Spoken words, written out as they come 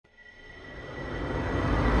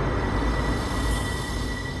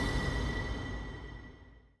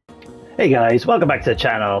Hey guys, welcome back to the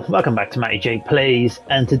channel. Welcome back to Matty J Plays,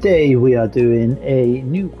 and today we are doing a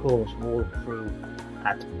new course walkthrough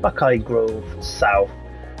at Buckeye Grove South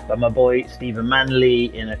by my boy Stephen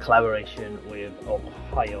Manley in a collaboration with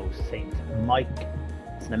Ohio St. Mike.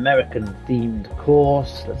 It's an American themed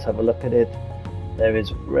course. Let's have a look at it. There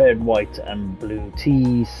is red, white and blue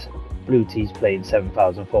tees. Blue tees playing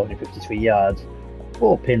 7,453 yards,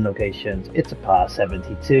 4 pin locations. It's a par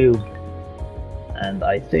 72. And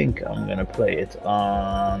I think I'm going to play it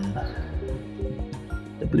on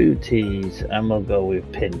the blue tees, and we'll go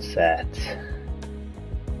with pin set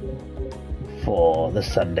for the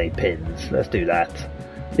Sunday pins. Let's do that.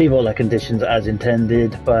 Leave all the conditions as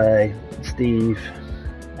intended by Steve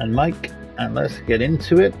and Mike, and let's get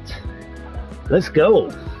into it. Let's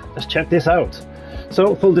go. Let's check this out.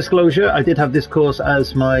 So, full disclosure, I did have this course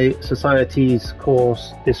as my Society's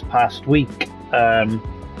course this past week.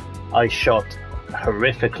 I shot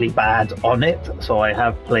horrifically bad on it, so I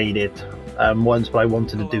have played it once, but I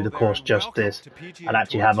wanted to do the course justice and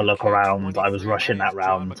actually have a look around. I was rushing that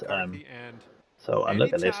round, so and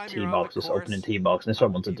look at this tee box, this opening tee box, and this is what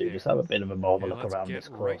I want to do, just have a bit of a more of a look around this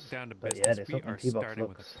course. But yeah, this opening tee box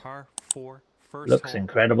looks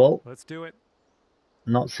incredible. Let's do it.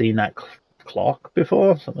 Not seen that clock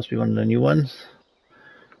before, so it must be one of the new ones.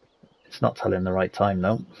 It's not telling the right time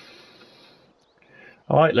though.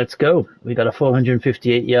 Alright, let's go. We got a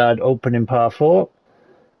 458 yard opening par 4.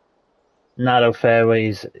 Narrow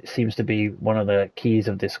fairways seems to be one of the keys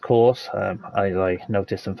of this course. I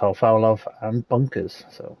noticed and fell foul of, and bunkers.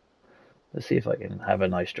 So let's see if I can have a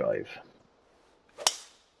nice drive.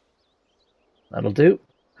 That'll do.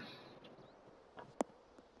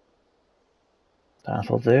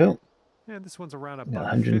 That'll do. Yeah, this one's around about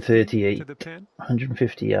 138,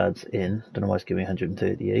 150 yards in. Don't know why it's giving me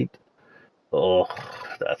 138. Oh,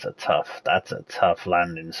 that's a tough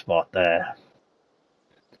landing spot there.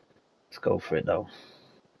 Let's go for it though.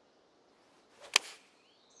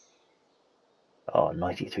 Oh,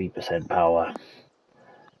 93% power.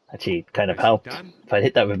 Actually, kind of helped if I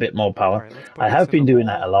hit that with a bit more power. I have been doing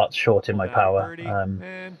that a lot, shorting my power.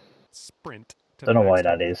 Don't know why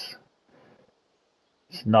that is.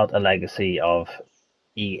 It's not a legacy of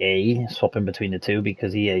EA, swapping between the two,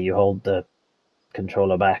 because EA you hold the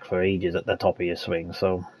controller back for ages at the top of your swing,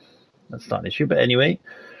 so that's not an issue. But anyway,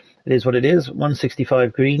 it is what it is.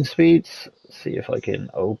 165 green speeds. See if I can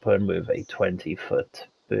open with a 20-foot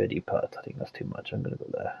birdie putt. I think that's too much. I'm gonna go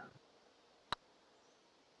there.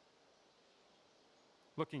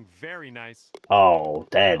 Looking very nice. Oh,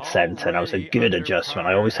 dead center. That was a good adjustment.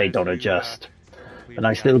 I always say don't adjust. A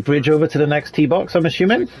nice little bridge over to the next tee box, I'm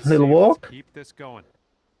assuming. Little walk. Keep this going.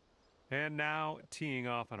 And now teeing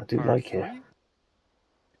off on a I do par like 3. it.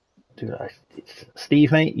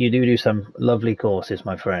 Steve, mate, you do some lovely courses,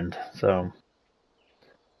 my friend. So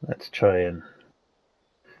let's try and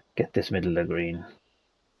get this middle of the green.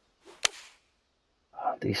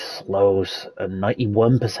 Oh, these slows are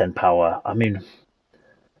 91% power. I mean,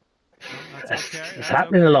 it's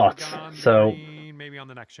happening a lot. So maybe on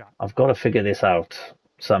the next shot. I've got to figure this out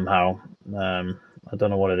somehow. I don't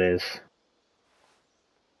know what it is.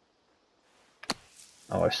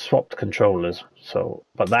 Oh, I swapped controllers, so,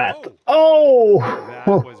 but that, that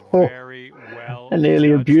was very well and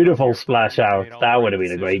nearly a beautiful splash out. That would have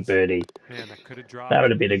been a great birdie. Man, that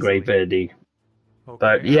would have been a great birdie.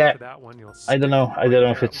 But yeah, I don't know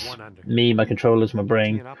if it's me, my controllers, my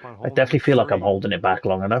brain. I definitely feel like I'm holding it back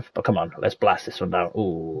long enough. But come on, let's blast this one down.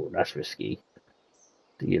 Ooh, that's risky.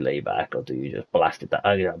 Do you lay back or do you just blast it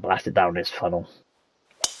down? Blast it down this funnel.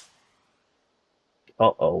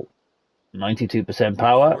 Uh-oh. 92%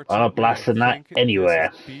 power. I'm not blasting that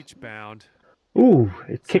anywhere. Ooh,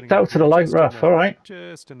 it kicked out to the light rough. All right.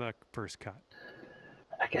 Just in the first cut.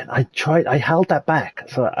 Again, I held that back.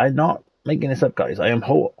 So I'm not making this up, guys. I'm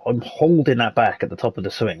holding that back at the top of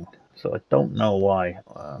the swing. So I don't know why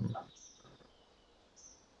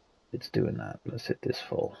it's doing that. Let's hit this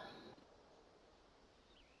full.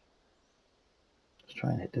 Let's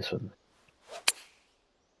try and hit this one.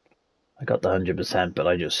 I got the 100%, but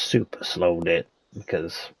I just super slowed it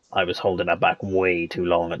because I was holding that back way too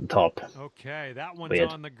long at the top. Okay, that one's Weird.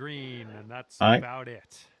 on the green, and that's right. About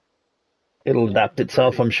it. It'll adapt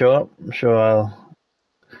itself, I'm sure. I'm sure I'll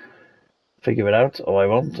figure it out, or I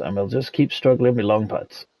won't, and we'll just keep struggling with long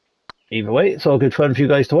putts. Either way, it's all good fun for you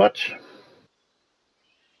guys to watch.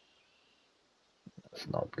 That's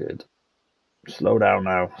not good. Slow down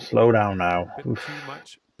now. Slow down now. Too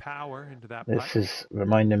much power into that putt. This is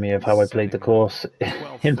reminding me of how I played the course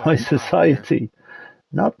in my society.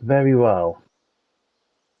 Not very well.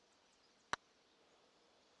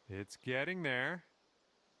 It's getting there.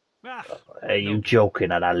 Ah, Are you no. joking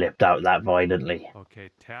that I lipped out that violently? Okay,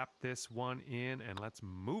 tap this one in and let's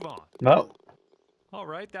move on. Well, All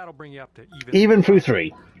right, that'll bring you up to even through par.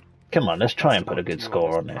 3. Come on, let's try and Best of put a luck good to you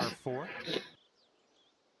on score this on par this.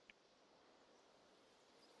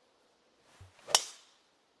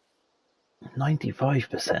 4.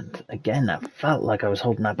 95%. Again, that felt like I was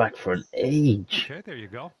holding that back for an age. Okay, there you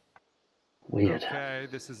go. Weird. Okay,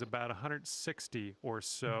 this is about 160 or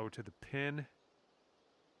so to the pin.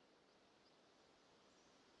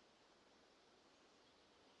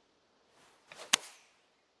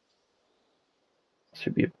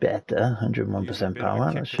 Should be better. 101%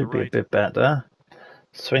 power. That should be a bit better.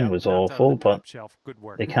 Swing was awful, but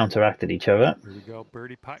they counteracted each other. Here we go,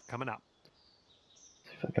 birdie putt coming up.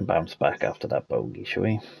 See if I can bounce back after that bogey, shall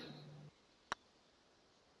we?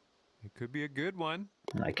 It could be a good one.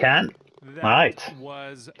 I can. That Alright.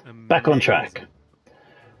 was amazing. Back on track.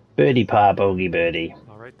 Birdie par, bogey birdie.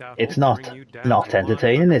 All right, that It's not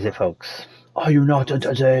entertaining, is it, folks? Are you not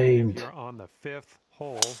entertained? You're on the 5th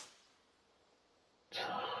hole.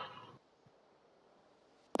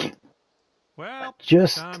 Well,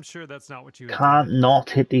 Just I'm sure that's not what you can't intended. not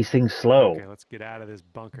hit these things slow. Okay, let's get out of this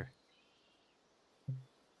bunker.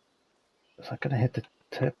 Is that going to hit the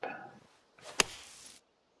tip?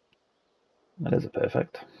 That is a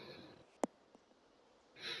perfect.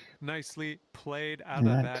 Nicely played out of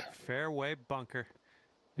that fairway bunker.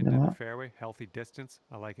 Into the fairway, healthy distance.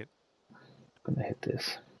 I like it. I'm going to hit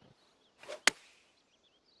this.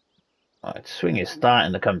 Alright, swing is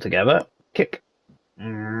starting to come together. Kick.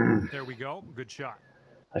 There we go. Good shot.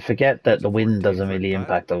 I forget that the wind doesn't really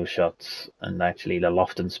impact those shots, and actually the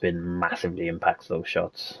loft and spin massively impacts those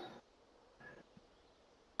shots.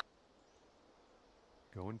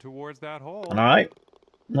 Going towards that hole. Alright,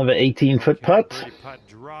 another 18-foot putt.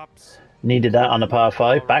 Needed that on a par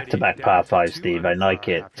 5. Back-to-back par 5, Steve. I like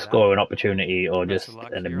it. Scoring opportunity or just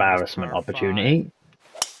an embarrassment opportunity.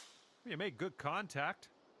 You made good contact.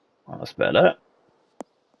 Well, that's better.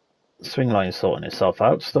 Swing line sorting itself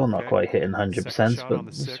out. Still not quite hitting 100%, but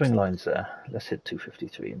the swing line's there. Let's hit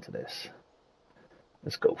 253 into this.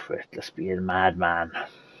 Let's go for it. Let's be a madman.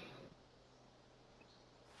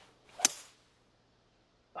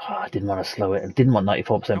 Oh, I didn't want to slow it. I didn't want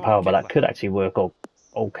 94% power, but that could actually work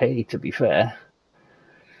okay, to be fair.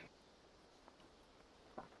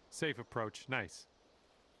 Safe approach. Nice.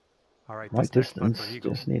 All right. Right distance.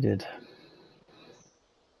 Just needed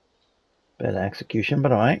better execution,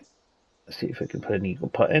 but all right. Let's see if we can put an eagle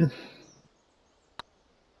putt in.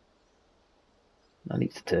 That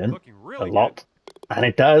needs to turn a lot. And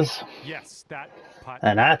it does. Yes, that putt.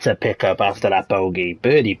 And that's a pickup after that bogey.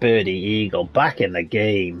 Birdie, birdie, eagle. Back in the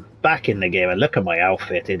game. Back in the game. And look at my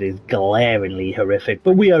outfit. It is glaringly horrific.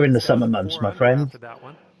 But we are in the summer months, my friend.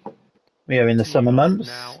 We are in the summer months.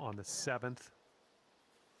 Now on the 7th.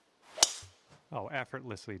 Oh,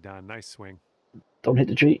 effortlessly done. Nice swing. Don't hit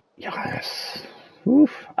the tree. Yes.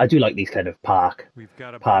 Oof. I do like these kind of park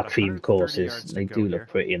themed courses. They do look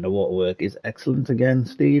pretty, and the waterwork is excellent again,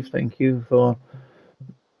 Steve. Thank you for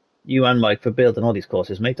you and Mike for building all these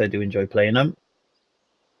courses, mate. I do enjoy playing them,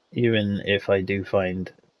 even if I do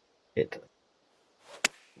find it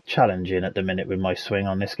challenging at the minute with my swing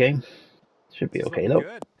on this game. Should be okay though.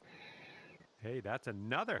 Good. Hey, that's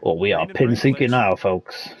another. Oh, we are pin sinking now,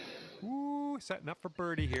 folks. Ooh, setting up for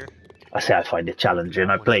birdie here. I say I find it challenging.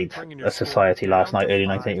 I played a society last night, early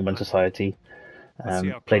 1981 society.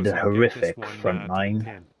 Played a horrific front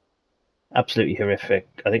nine. Absolutely horrific.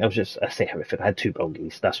 I say horrific. I had 2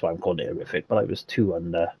 bogeys. That's why I'm calling it horrific. But I was 2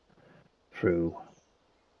 under through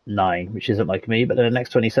 9, which isn't like me. But in the next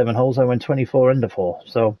 27 holes, I went 24 under 4.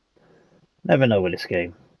 So, never know with this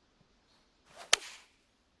game.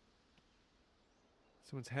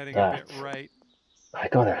 Someone's heading a bit right.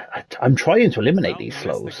 I'm trying to eliminate these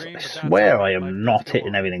slows. I swear I am not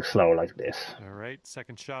hitting everything slow like this. All right,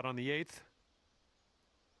 second shot on the 8th.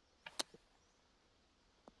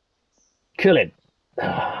 Kill it.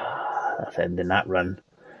 That's ending that run.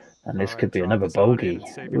 And this could be another bogey.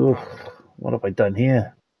 Oof, what have I done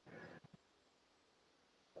here?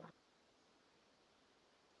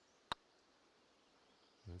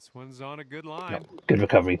 This one's on a good line. Good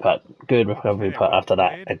recovery putt. Good recovery putt after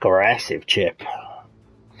that aggressive chip.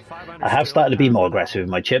 I have started to be more aggressive with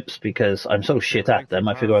my chips because I'm so shit at them.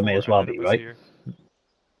 I figure I may as well be, right?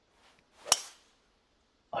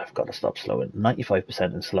 I've got to stop slowing. 95%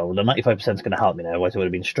 and slow. The 95% is going to help me now, otherwise it would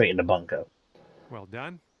have been straight in the bunker. Well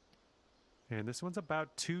done. And this one's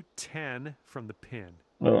about 210 from the pin.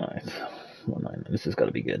 Alright. This has got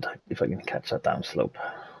to be good if I can catch that down slope.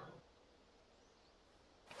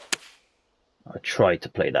 I tried to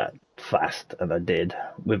play that fast, and I did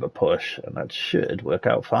with a push, and that should work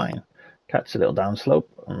out fine. Catch a little downslope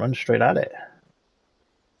and run straight at it.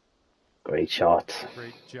 Great shot.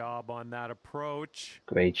 Great job on that approach.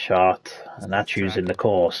 Great shot, and that's using the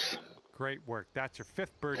course. Great work. That's your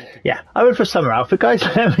 5th birdie to yeah, I went for summer outfit, guys.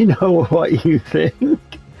 Let me know what you think.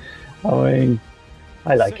 I mean,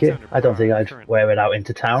 I like it. I don't think I'd wear it out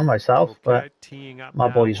into town myself, but my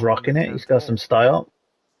boy's rocking it. He's got some style.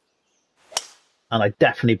 And I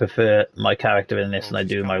definitely prefer my character in this than I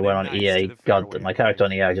do my one on EA. God, my character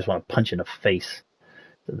on EA, I just want to punch in the face.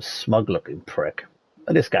 The smug-looking prick.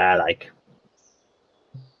 But this guy I like.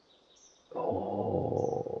 Oh.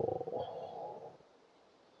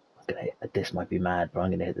 This might be mad, but I'm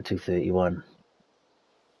going to hit the 231.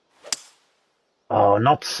 Oh,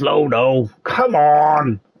 not slow, though. Come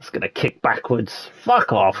on. It's going to kick backwards.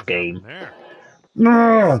 Fuck off, game.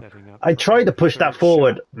 No. I tried to push that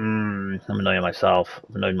forward. I'm annoying myself.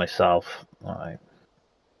 All right.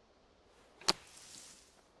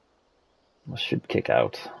 I should kick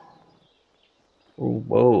out. Ooh,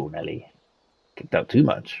 whoa, Nelly. Kicked out too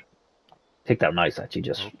much. Kicked out nice, actually.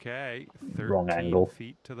 Just wrong angle.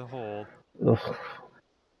 Feet to the hole. Ugh.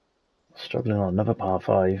 Struggling on another par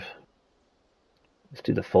 5. Let's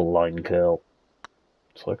do the full line curl.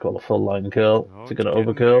 So I call a full line curl. Is it going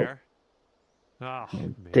to overcurl? Oh,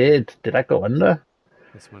 Did that go under?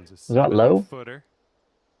 This one's a Was that low? Footer.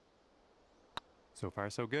 So far,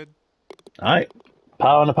 so good. All right,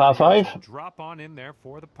 par on a par 5. Drop on in there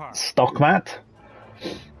for the par. Stock mat.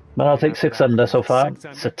 But I'll take 6 under so far.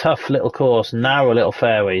 It's a tough little course, narrow little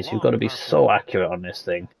fairways. You've got to be so accurate on this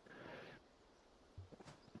thing.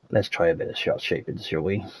 Let's try a bit of shot shaping, shall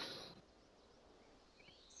we?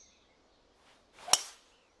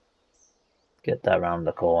 Get that round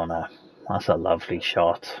the corner. That's a lovely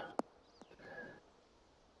shot.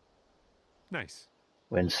 Nice.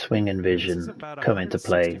 When swing and vision come into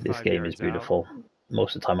play, this game is beautiful.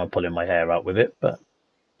 Most of the time I'm pulling my hair out with it, but...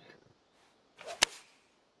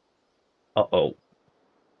 Uh-oh.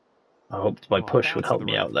 I hoped my push would help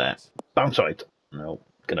me out there. Bounce right. No,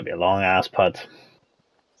 gonna be a long-ass putt.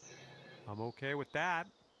 I'm okay with that.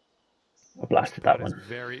 I blasted that one.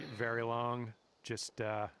 Very, very long. Just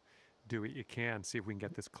do what you can. See if we can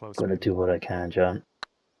get this close. Gonna do what I can, John.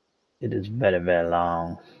 It is very, very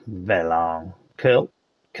long. Very long. Curl.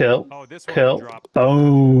 Curl. Oh, this curl.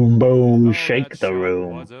 Boom, boom. Oh, shake the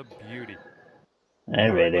room. Was a beauty.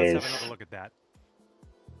 There it is. Let's have another look at that.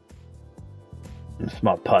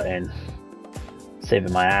 Smart putting.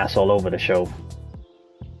 Saving my ass all over the show.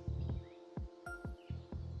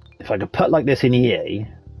 If I could putt like this in EA,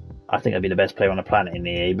 I think I'd be the best player on the planet in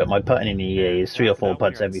EA, but my putting in EA is 3 or 4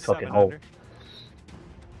 putts every fucking hole.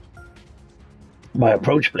 My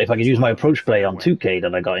approach play, if I could use my approach play on 2K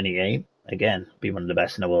that I got in EA, again, be one of the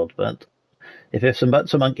best in the world. But if ifs and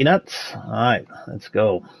buts are monkey nuts, alright, let's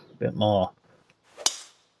go. A bit more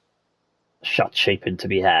shot shaping to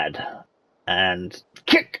be had. And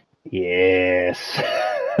kick! Yes!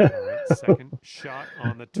 Second shot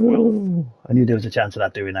on the 12th. I knew there was a chance of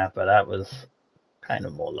that doing that, but that was kind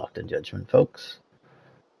of more locked in judgment, folks.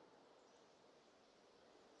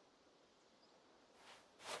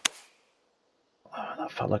 Oh,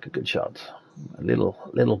 that felt like a good shot. A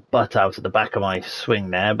little butt out at the back of my swing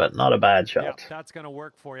there, but not a bad shot. Yep, that's going to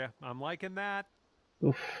work for you. I'm liking that.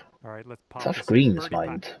 Oof. All right, let's pop tough greens,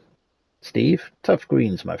 mind. Steve, tough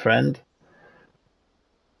greens, my friend.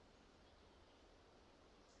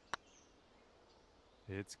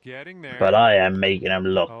 It's getting there. But I am making them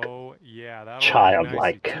look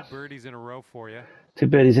childlike. Nice. 2 birdies in a row for you. 2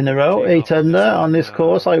 birdies in a row, 8 under on this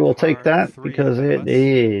course. I will take that because it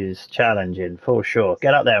is challenging for sure.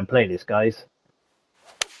 Get out there and play this, guys.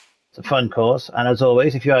 It's a fun course. And as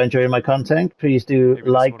always, if you are enjoying my content, please do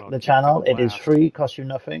like the channel. It is free, costs you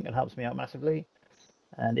nothing. It helps me out massively.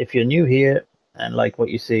 And if you're new here and like what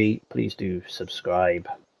you see, please do subscribe.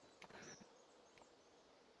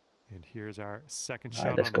 And here's our second shot. All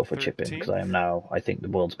right, let's go for chipping because I am now, I think, the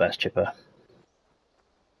world's best chipper.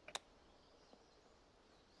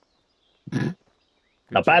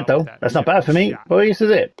 Not bad though. That's not bad for me. Boys, is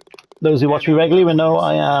it? Those who watch me regularly will know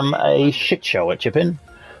I am a shit show at chipping.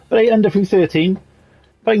 But 8 under through 13.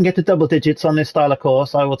 If I can get to double digits on this style of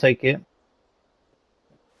course, I will take it.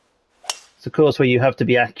 It's a course where you have to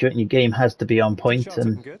be accurate and your game has to be on point.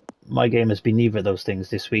 And my game has been neither of those things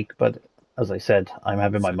this week, but as I said, I'm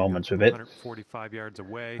having my moments with it. 145 yards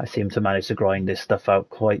away. I seem to manage to grind this stuff out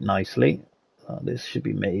quite nicely. This should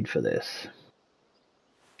be made for this.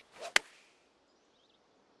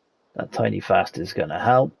 That tiny fast is going to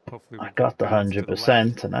help. I got the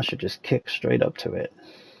 100%, and I should just kick straight up to it.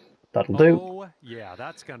 That'll do. Oh, yeah,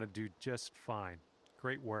 that's going to do just fine.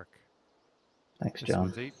 Great work. Thanks, This John.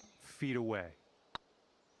 one's 8 feet away.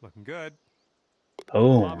 Looking good.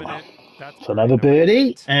 Oh, Loving it. That's so another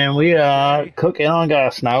birdie, and we are cooking on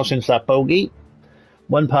gas now since that bogey.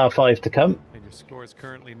 1 par 5 to come. And your score is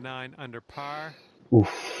currently 9 under par.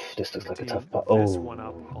 Oof, this looks like a tough putt. Oh,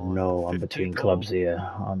 no, I'm between clubs here.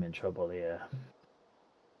 I'm in trouble here.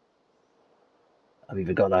 I've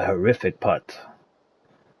even got that horrific putt.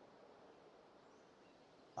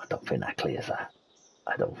 I don't think that clears that.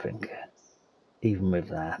 I don't think. Even with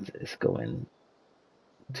that, it's going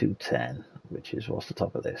 210, which is, what's the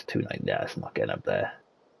top of this? 290. Yeah, it's not getting up there.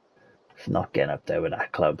 It's not getting up there with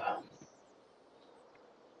that club.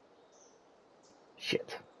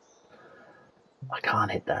 Shit. I can't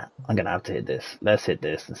hit that. I'm going to have to hit this. Let's hit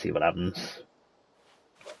this and see what happens.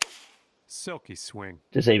 Silky swing.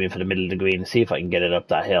 Just aiming for the middle of the green. See if I can get it up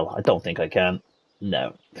that hill. I don't think I can.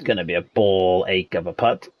 No. It's going to be a ball ache of a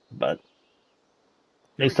putt, but at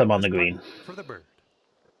least I'm on the green. For the bird.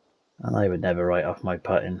 And I would never write off my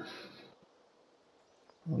putting.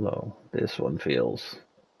 Although this one feels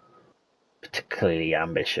particularly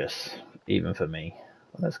ambitious, even for me.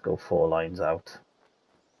 Let's go 4 lines out.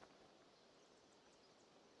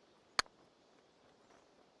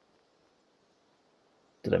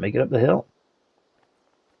 Did I make it up the hill?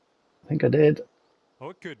 I think I did.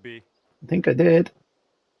 Oh, it could be. I think I did.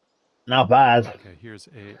 Not bad. Okay, here's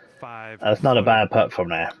a 5. That's not a bad putt from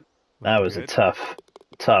there. That was a tough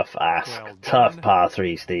ask. Tough par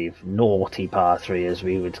 3, Steve. Naughty par 3, as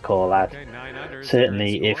we would call that. Okay,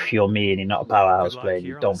 certainly, if you're me and you're not a powerhouse player,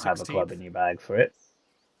 you don't have a club in your bag for it.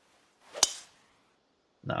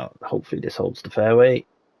 Now, hopefully this holds the fairway.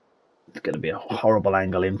 It's going to be a horrible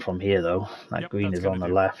angle in from here, though. That green is on the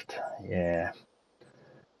left. Yeah.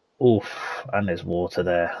 Oof. And there's water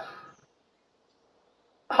there.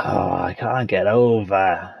 Oh, I can't get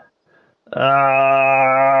over.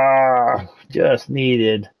 Ah, just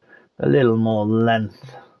needed a little more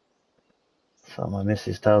length. So my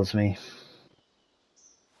missus tells me.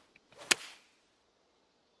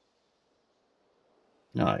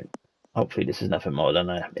 Alright. Hopefully this is nothing more than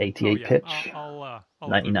a 88 pitch.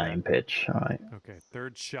 99 pitch. Alright. Okay,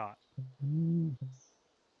 third shot.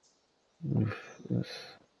 Oof, let's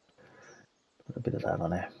put a bit of that on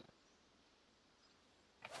there.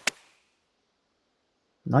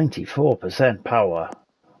 94% power.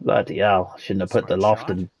 Bloody hell. Shouldn't have put the loft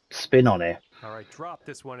and spin on it. Alright, drop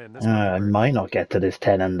this one in. I might not get to this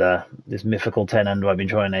 10 under. This mythical 10 under I've been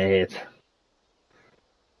trying to hit.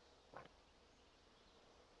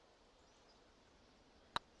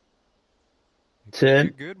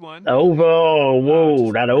 Turn. Good one. Over. Oh,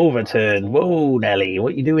 whoa, that overturn. Whoa, Nelly,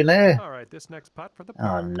 what you doing there? Alright, this next putt for the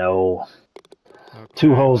par. Oh, no. Okay,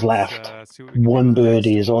 2 holes left. 1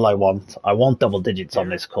 birdie is all I want. I want double digits on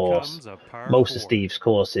this course. Most of Steve's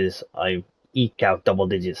courses, I eke out double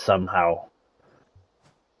digits somehow.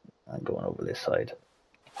 I'm going over this side.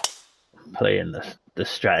 Playing the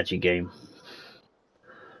strategy game.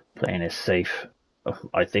 Playing it safe. Oh,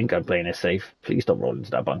 I think I'm playing it safe. Please don't roll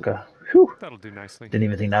into that bunker. Whew. That'll do nicely. Didn't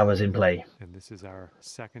even think that was in play. And this is our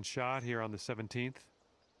second shot here on the 17th.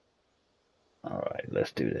 Alright,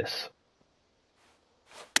 let's do this.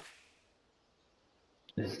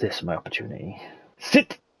 Is this my opportunity?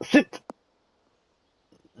 Sit! Sit!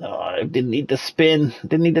 Oh, I didn't need the spin.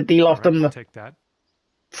 Didn't need the deal off them. Take that.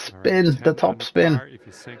 Spin, right, the top spin. If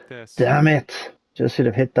you sink this. Damn it. Just should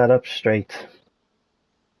have hit that up straight.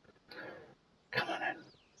 Come on in.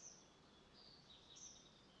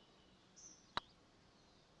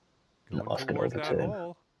 No, that's going to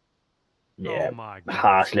overturn. Yeah,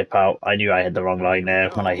 harsh lip out. I knew I had the wrong line there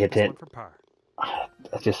when I hit it.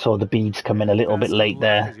 I just saw the beads come in a little bit late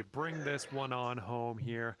there. You bring this one on home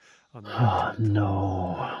here on the oh,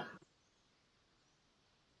 no.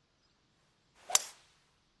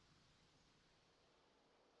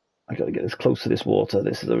 I got to get as close to this water.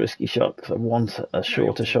 This is a risky shot because I want a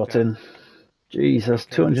shorter shot in. Jesus,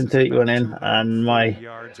 231 in, and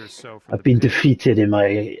I've been defeated in my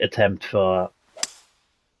attempt for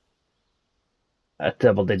a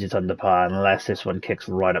double digit under par unless this one kicks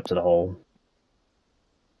right up to the hole.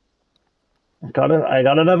 I got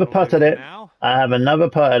another putt at it. I have another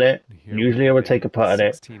putt at it. Usually I would take a putt at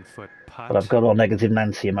it, but I've got all negative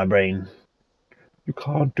Nancy in my brain. You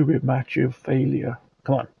can't do it, Matt. You're a failure.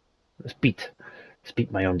 Come on, let's beat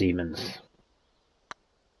my own demons.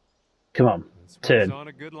 Come on, turn.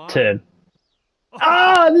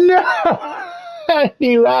 Oh no!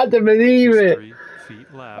 You had to believe it.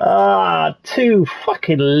 Ah, 2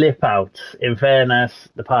 fucking lip outs. In fairness,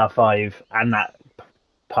 the par 5 and that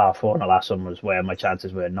par 4 on the last one was where my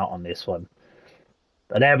chances were, not on this one.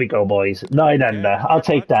 But there we go, boys. 9 under. I'll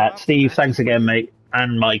take that. Steve, thanks again, mate.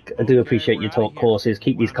 And Mike, I do appreciate your talk courses.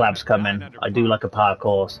 Keep these collabs coming. I do like a par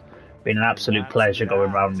course. Been an absolute pleasure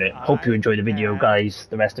going around it. Hope you enjoy the video, guys,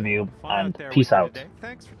 the rest of you, and peace out.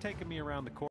 Thanks for taking me around the course.